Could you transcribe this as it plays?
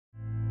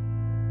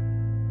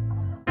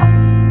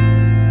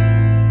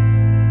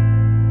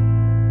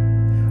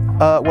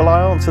Well,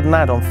 I answered an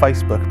ad on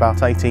Facebook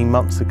about 18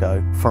 months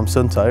ago from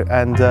Suunto,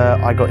 and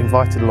I got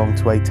invited along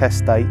to a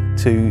test day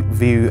to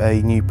view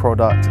a new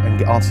product and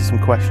answer some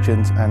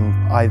questions, and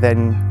I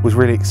then was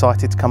really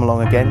excited to come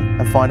along again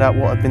and find out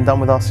what had been done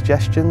with our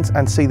suggestions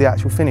and see the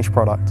actual finished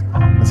product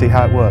and see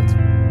how it worked.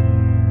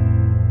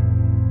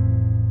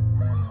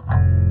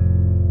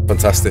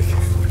 Fantastic,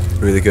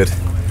 really good.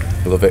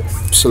 I love it.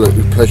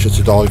 Absolutely pleasure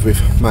to dive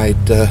with. Made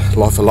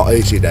life a lot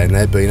easier down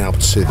there, being able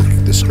to see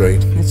the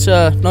screen. It's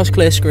a nice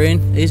clear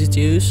screen, easy to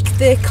use.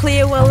 The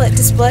clear well-lit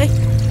display,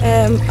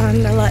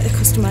 and I like the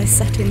customised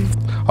settings.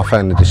 I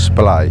found the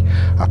display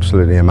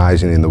absolutely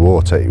amazing in the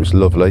water. It was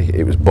lovely,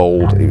 it was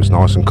bold, it was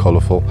nice and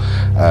colourful,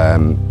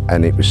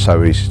 and it was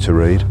so easy to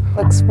read.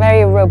 Looks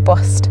very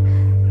robust.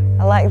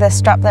 I like the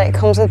strap that it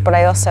comes with, but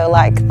I also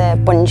like the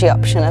bungee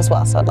option as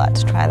well, so I'd like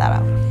to try that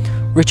out.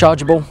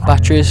 Rechargeable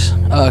batteries,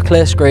 a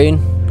clear screen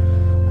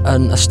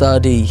and a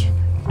sturdy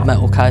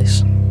metal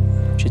case,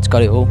 which it's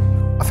got it all.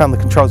 I found the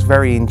controls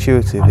very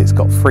intuitive. It's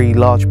got 3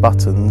 large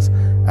buttons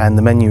and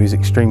the menu is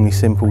extremely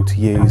simple to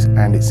use,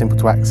 and it's simple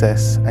to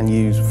access and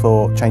use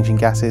for changing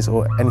gases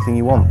or anything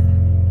you want.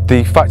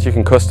 The fact you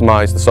can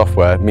customise the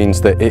software means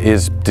that it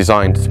is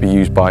designed to be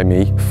used by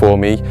me, for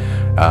me,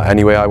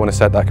 any way I want to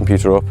set that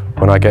computer up.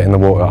 When I get in the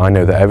water, I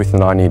know that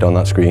everything I need on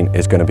that screen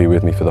is going to be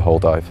with me for the whole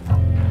dive.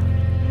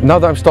 Now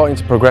that I'm starting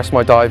to progress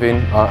my diving,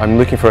 I'm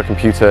looking for a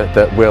computer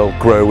that will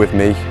grow with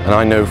me, and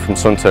I know from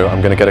Suunto I'm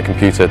going to get a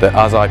computer that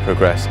as I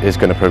progress is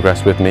going to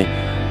progress with me.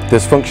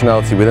 There's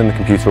functionality within the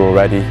computer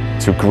already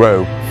to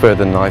grow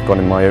further than I've gone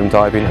in my own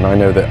diving, and I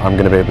know that I'm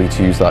going to be able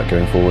to use that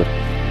going forward.